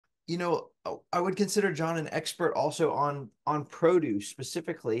I would consider John an expert also on produce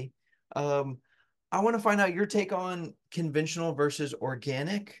specifically. Um, I want to find out your take on conventional versus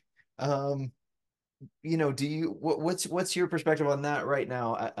organic. Um, do what's your perspective on that right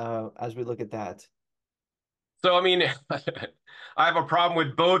now, as we look at that? So, I mean, I have a problem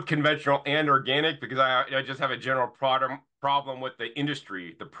with both conventional and organic because I just have a general problem with the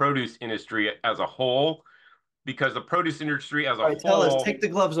industry, the produce industry as a whole, because the produce industry as a All right, tell us. whole, Take the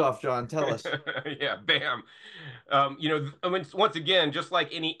gloves off, John. Tell us. yeah, bam. I mean, once again, just like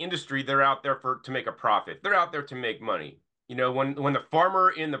any industry, they're out there to make a profit. They're out there to make money. When the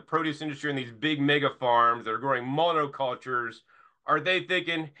farmer in the produce industry and these big mega farms that are growing monocultures, are they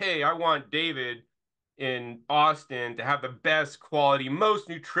thinking, hey, I want David in Austin to have the best quality, most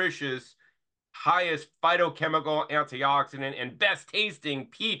nutritious, highest phytochemical antioxidant and best tasting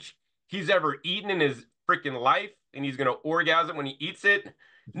peach he's ever eaten in his freaking life, and he's going to orgasm when he eats it?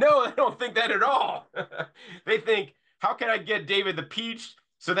 No, I don't think that at all. They think, how can I get David the peach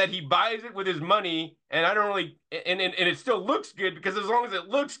so that he buys it with his money, and I don't really, and it still looks good, because as long as it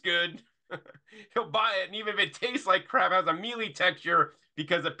looks good, he'll buy it. And even if it tastes like crap, has a mealy texture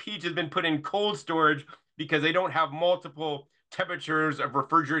because the peach has been put in cold storage, because they don't have multiple temperatures of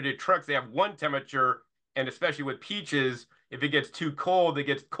refrigerated trucks. They have one temperature, and especially with peaches, if it gets too cold, it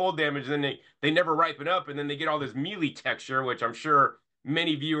gets cold damage, and then they never ripen up, and then they get all this mealy texture, which I'm sure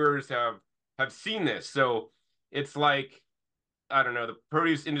many viewers have seen this. So it's like, I don't know, the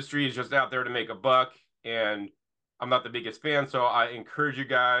produce industry is just out there to make a buck, and I'm not the biggest fan. So I encourage you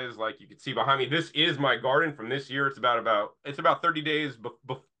guys, like you can see behind me, this is my garden from this year. It's about 30 days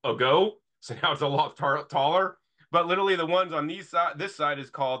ago, so now it's a lot taller. But literally, the ones on this side is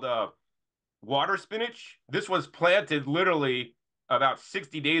called water spinach. This was planted literally about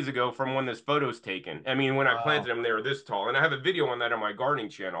 60 days ago from when this photo's taken. I mean, when I planted Wow. them, they were this tall, and I have a video on that on my gardening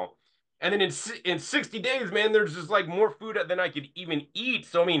channel. And then in 60 days, man, there's just like more food than I could even eat.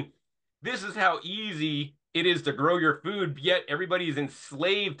 So I mean, this is how easy it is to grow your food, yet everybody's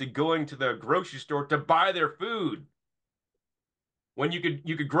enslaved to going to the grocery store to buy their food, when you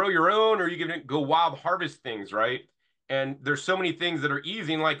could grow your own, or you can go wild harvest things, right? And there's so many things that are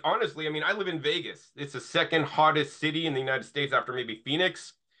easy. And like, honestly, I mean, I live in Vegas. It's the second hottest city in the United States after maybe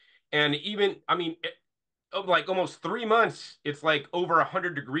Phoenix. And even, I mean, like almost 3 months, it's like over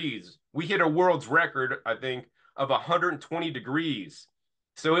 100 degrees. We hit a world's record, I think, of 120 degrees.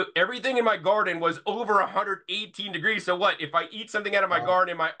 So everything in my garden was over 118 degrees. So what? If I eat something out of my Wow.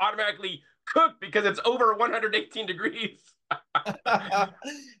 garden, am I automatically cooked because it's over 118 degrees?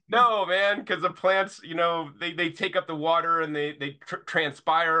 No, man, because the plants, they take up the water, and they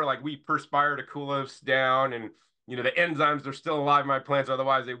transpire, like we perspire to cool us down, and the enzymes are still alive in my plants,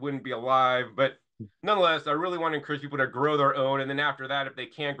 otherwise they wouldn't be alive. But nonetheless, I really want to encourage people to grow their own, and then after that, if they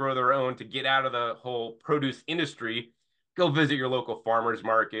can't grow their own, to get out of the whole produce industry, go visit your local farmers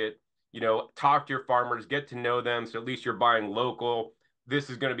market. Talk to your farmers, get to know them, so at least you're buying local. This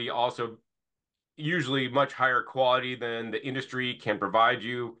is going to be also usually much higher quality than the industry can provide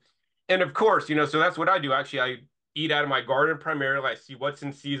you. And of course, so that's what I do. Actually, I eat out of my garden primarily. I see what's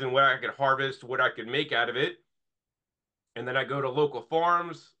in season, what I could harvest, what I could make out of it. And then I go to local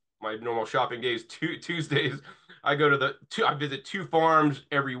farms. My normal shopping day is Tuesdays. I visit two farms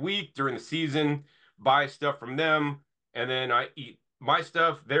every week during the season, buy stuff from them, and then I eat my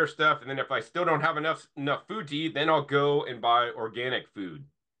stuff, their stuff, and then if I still don't have enough food to eat, then I'll go and buy organic food,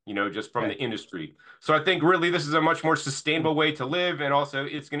 just from the Okay. industry. So I think really this is a much more sustainable way to live, and also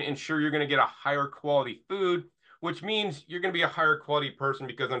it's going to ensure you're going to get a higher quality food, which means you're going to be a higher quality person,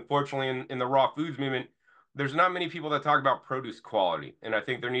 because unfortunately in the raw foods movement, there's not many people that talk about produce quality, and I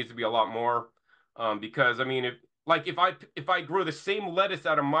think there needs to be a lot more. Because I mean, if I grow the same lettuce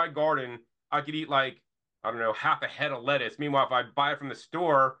out of my garden, I could eat like, I don't know, half a head of lettuce. Meanwhile, if I buy it from the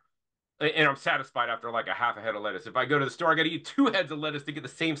store, and I'm satisfied after like a half a head of lettuce, if I go to the store, I got to eat two heads of lettuce to get the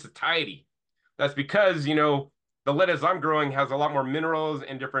same satiety. That's because the lettuce I'm growing has a lot more minerals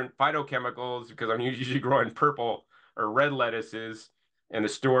and different phytochemicals, because I'm usually growing purple or red lettuces. In the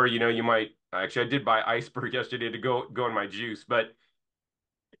store, you might actually, I did buy iceberg yesterday to go in my juice, but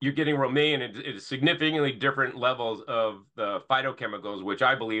you're getting romaine, and it's significantly different levels of the phytochemicals, which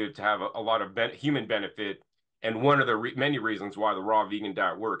I believe to have a lot of human benefit, and one of the many reasons why the raw vegan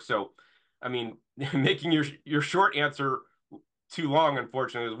diet works. So, I mean, making your short answer too long,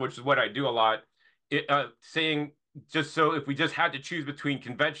 unfortunately, which is what I do a lot, saying, just so if we just had to choose between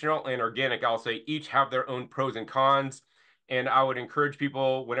conventional and organic, I'll say each have their own pros and cons. And I would encourage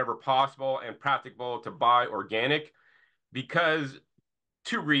people, whenever possible and practicable, to buy organic, because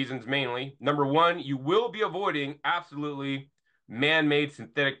two reasons mainly. Number one, you will be avoiding absolutely man-made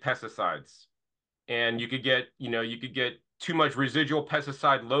synthetic pesticides. And you could get too much residual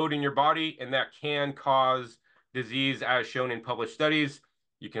pesticide load in your body, and that can cause disease as shown in published studies.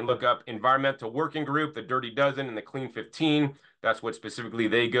 You can look Okay. up Environmental Working Group, the Dirty Dozen, and the Clean 15. That's what specifically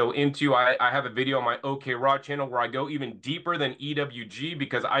they go into. I have a video on my OK Raw channel where I go even deeper than EWG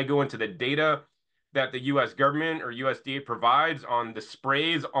because I go into the data that the US government or USDA provides on the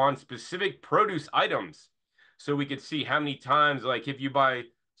sprays on specific produce items. So we could see how many times, like if you buy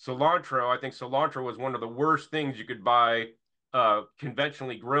cilantro, I think cilantro was one of the worst things you could buy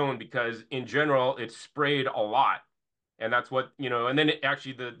conventionally grown because in general it's sprayed a lot. And that's what, and then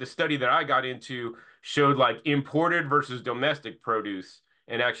actually the study that I got into showed like imported versus domestic produce.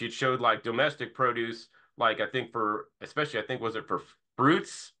 And actually it showed like domestic produce, like I think for, especially I think was it for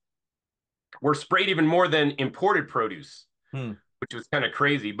fruits, were sprayed even more than imported produce, Hmm. which was kind of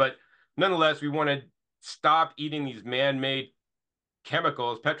crazy. But nonetheless, we want to stop eating these man-made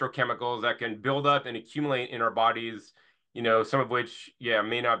chemicals, petrochemicals that can build up and accumulate in our bodies, some of which, yeah,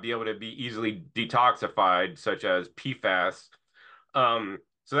 may not be able to be easily detoxified, such as PFAS.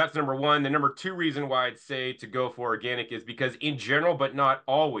 So that's number one. The number two reason why I'd say to go for organic is because in general, but not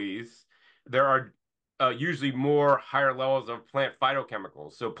always, there are usually more higher levels of plant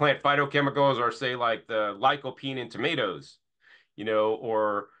phytochemicals. So plant phytochemicals are say like the lycopene in tomatoes,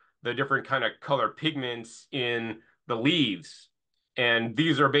 or the different kind of color pigments in the leaves. And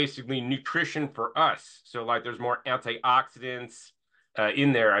these are basically nutrition for us. So like there's more antioxidants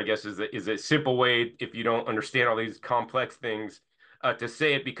in there, I guess is a simple way if you don't understand all these complex things to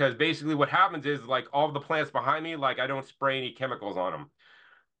say it, because basically what happens is like all the plants behind me, like I don't spray any chemicals on them.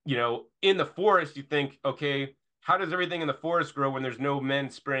 In the forest, you think, okay, how does everything in the forest grow when there's no men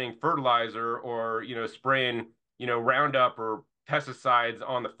spraying fertilizer or, spraying, Roundup or pesticides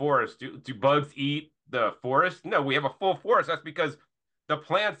on the forest? Do bugs eat the forest? No, we have a full forest. That's because the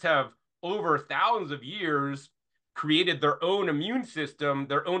plants have over thousands of years created their own immune system,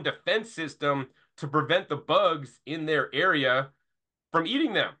 their own defense system to prevent the bugs in their area from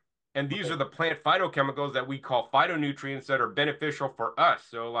eating them. And these are Right. the plant phytochemicals that we call phytonutrients that are beneficial for us.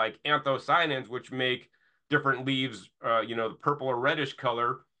 So, like anthocyanins, which make different leaves, the purple or reddish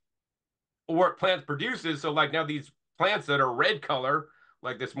color, or what plants produces. So, like now these plants that are red color,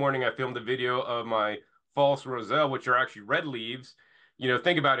 like this morning I filmed a video of my false roselle, which are actually red leaves.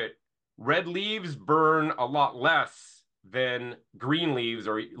 Think about it. Red leaves burn a lot less than green leaves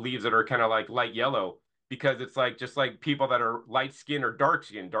or leaves that are kind of like light yellow because it's like just like people that are light skin or dark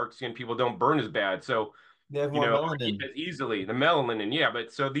skin. Dark skin people don't burn as bad. So, They have more as melanin. easily the melanin. Yeah,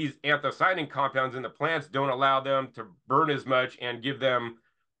 but so these anthocyanin compounds in the plants don't allow them to burn as much and give them,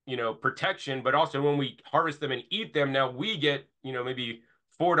 protection. But also when we harvest them and eat them, now we get, maybe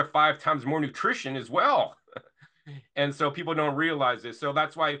 4 to 5 times more nutrition as well. And so people don't realize this. So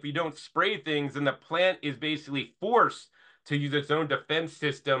that's why if we don't spray things, then the plant is basically forced to use its own defense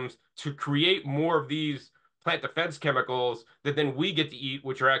systems to create more of these plant defense chemicals that then we get to eat,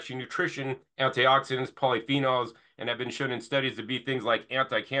 which are actually nutrition, antioxidants, polyphenols, and have been shown in studies to be things like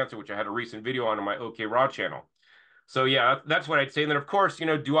anti-cancer, which I had a recent video on my OK Raw channel. So yeah, that's what I'd say. And then of course,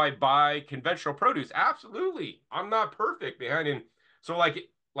 do I buy conventional produce? Absolutely. I'm not perfect behind it. So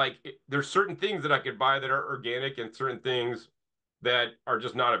there's certain things that I could buy that are organic and certain things that are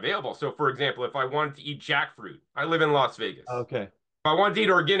just not available. So for example, if I wanted to eat jackfruit, I live in Las Vegas. Okay. If I wanted to eat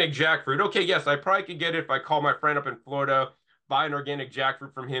organic jackfruit, okay, yes, I probably could get it if I call my friend up in Florida, buy an organic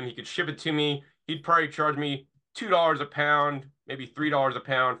jackfruit from him. He could ship it to me. He'd probably charge me $2 a pound, maybe $3 a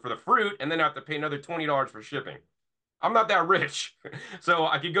pound for the fruit, and then I have to pay another $20 for shipping. I'm not that rich. So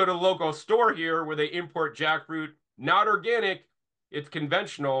I could go to the local store here where they import jackfruit, not organic, it's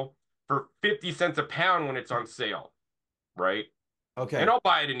conventional for 50 cents a pound when it's on sale, right? And Okay. I'll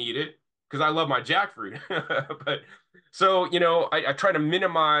buy it and eat it because I love my jackfruit. But so, I try to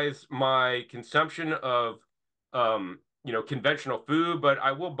minimize my consumption of conventional food, but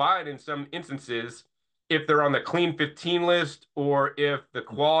I will buy it in some instances if they're on the clean 15 list or if the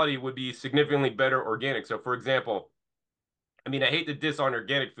quality would be significantly better organic. So for example, I mean, I hate to diss on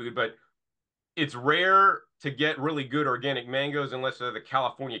organic food, but it's rare to get really good organic mangoes unless they're the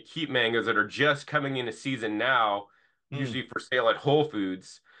California keep mangoes that are just coming into season now, Hmm. usually for sale at Whole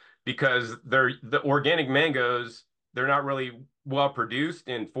Foods, because they're the organic mangoes, they're not really well produced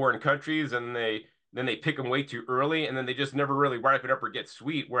in foreign countries and they pick them way too early and then they just never really ripen up or get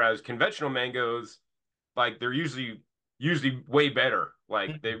sweet. Whereas conventional mangoes, like they're usually way better.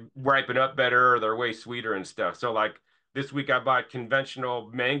 Like they ripen up better, they're way sweeter and stuff. So like this week I bought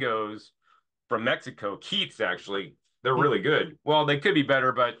conventional mangoes from Mexico, Keats actually. They're Hmm. really good. Well, they could be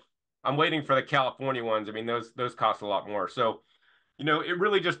better, but I'm waiting for the California ones. I mean, those cost a lot more. So It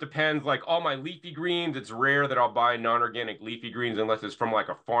really just depends. Like all my leafy greens, it's rare that I'll buy non-organic leafy greens unless it's from like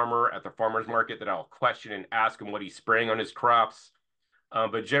a farmer at the farmer's market that I'll question and ask him what he's spraying on his crops.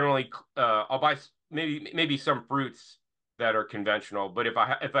 But generally, I'll buy maybe some fruits that are conventional. But if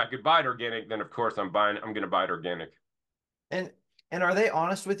I could buy it organic, then of course I'm going to buy it organic. And and are they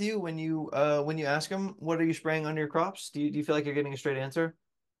honest with you when you ask them what are you spraying on your crops? Do you feel like you're getting a straight answer?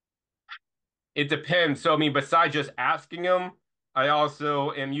 It depends. So I mean, besides just asking them, I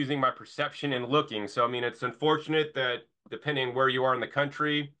also am using my perception and looking. So I mean, it's unfortunate that depending where you are in the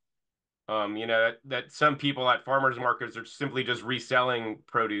country, that some people at farmers markets are simply just reselling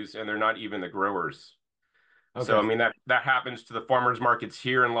produce and they're not even the growers. So I Okay. mean that happens to the farmers markets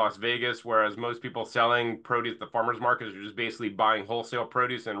here in Las Vegas, whereas most people selling produce at the farmers markets are just basically buying wholesale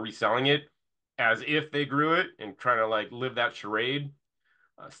produce and reselling it as if they grew it and trying to like live that charade.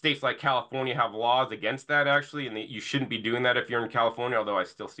 States like California have laws against that actually, and you shouldn't be doing that if you're in California, although I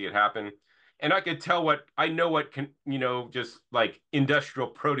still see it happen. And I could tell what I know what just like industrial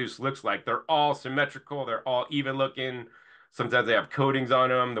produce looks like. They're all symmetrical, they're all even looking. Sometimes they have coatings on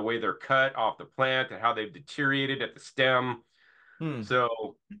them, the way they're cut off the plant and how they've deteriorated at the stem. Hmm.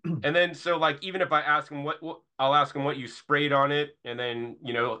 So, and then so like even if I ask them what I'll ask them what you sprayed on it, and then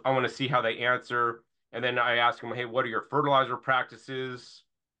I want to see how they answer, and then I ask them, hey, what are your fertilizer practices?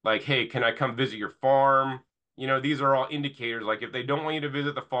 Like, hey, can I come visit your farm? These are all indicators. Like if they don't want you to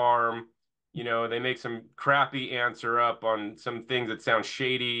visit the farm, they make some crappy answer up on some things that sound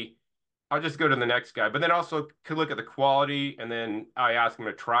shady. I'll just go to the next guy. But then also could look at the quality, and then I ask them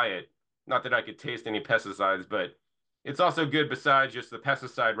to try it. Not that I could taste any pesticides, but it's also good besides just the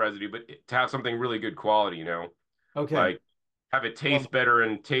pesticide residue, but to have something really good quality, Okay. like have it Um, taste better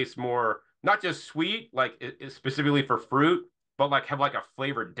and taste more, not just sweet, like specifically for fruit, but like have like a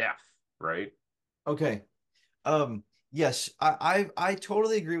flavor depth, right? okay. Yes, I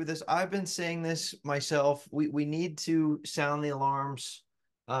totally agree with this. I've been saying this myself. We need to sound the alarms.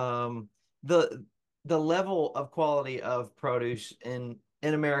 Um, the the level of quality of produce in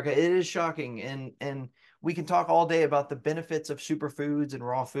America, it is shocking, and we can talk all day about the benefits of superfoods and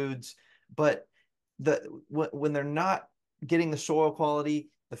raw foods, but when they're not getting the soil quality,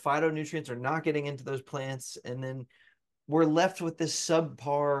 the phytonutrients are not getting into those plants, and then we're left with this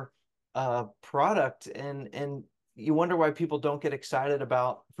subpar product, and you wonder why people don't get excited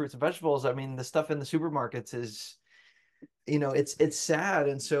about fruits and vegetables. I mean, the stuff in the supermarkets is, it's sad.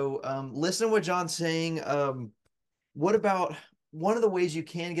 And so listen to what John's saying. What about one of the ways you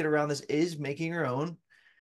can get around this is making your own.